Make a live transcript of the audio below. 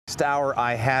last hour,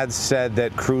 I had said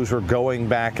that crews were going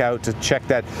back out to check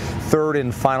that third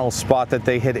and final spot that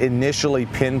they had initially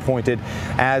pinpointed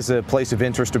as a place of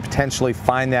interest to potentially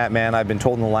find that man. I've been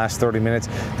told in the last 30 minutes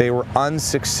they were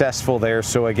unsuccessful there.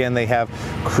 So again, they have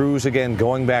crews again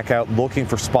going back out looking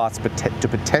for spots to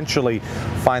potentially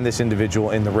find this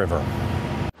individual in the river.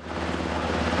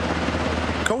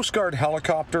 Coast Guard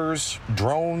helicopters,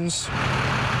 drones,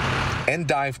 and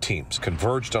dive teams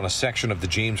converged on a section of the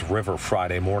James River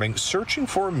Friday morning searching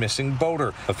for a missing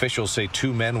boater. Officials say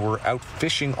 2 men were out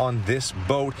fishing on this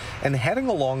boat and heading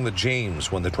along the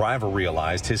James when the driver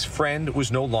realized his friend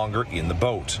was no longer in the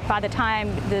boat. By the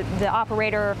time the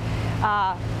operator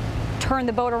turned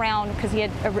the boat around because he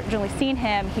had originally seen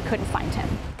him, he couldn't find him.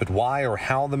 But why or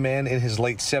how the man in his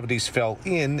late 70s fell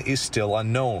in is still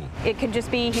unknown. It could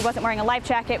just be he wasn't wearing a life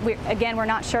jacket. Again, we're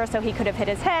not sure, so he could have hit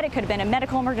his head. It could have been a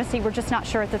medical emergency. We're just not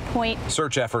sure at this point.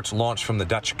 Search efforts launched from the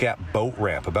Dutch Gap boat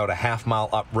ramp about a half-mile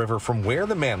upriver from where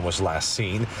the man was last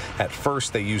seen. At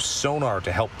first, they used sonar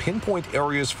to help pinpoint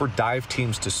areas for dive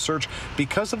teams to search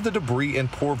because of the debris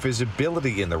and poor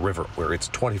visibility in the river, where it's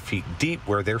 20 feet deep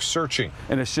where they're searching.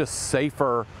 And it's just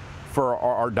safer for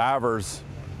our divers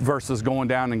versus going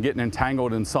down and getting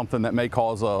entangled in something that may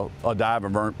cause a dive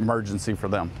emergency for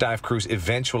them. Dive crews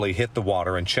eventually hit the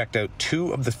water and checked out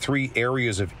 2 of the 3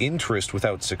 areas of interest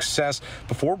without success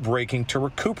before breaking to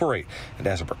recuperate. And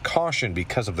as a precaution,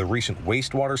 because of the recent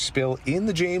wastewater spill in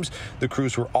the James, the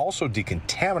crews were also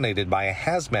decontaminated by a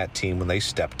hazmat team when they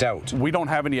stepped out. We don't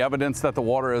have any evidence that the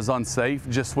water is unsafe.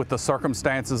 Just with the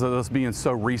circumstances of this being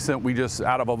so recent, we just,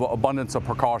 out of abundance of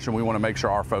precaution, we want to make sure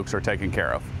our folks are taken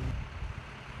care of.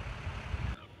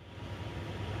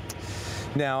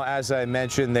 Now, as I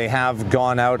mentioned, they have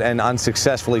gone out and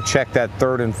unsuccessfully checked that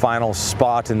third and final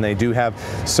spot, and they do have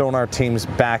sonar teams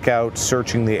back out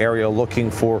searching the area, looking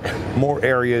for more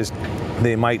areas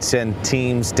they might send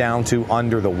teams down to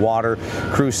under the water.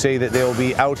 Crews say that they will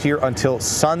be out here until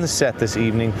sunset this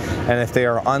evening, and if they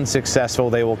are unsuccessful,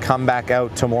 they will come back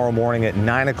out tomorrow morning at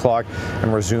 9 o'clock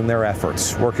and resume their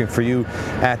efforts. Working for you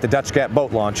at the Dutch Gap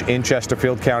boat launch in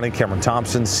Chesterfield County, Cameron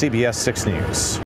Thompson, CBS 6 News.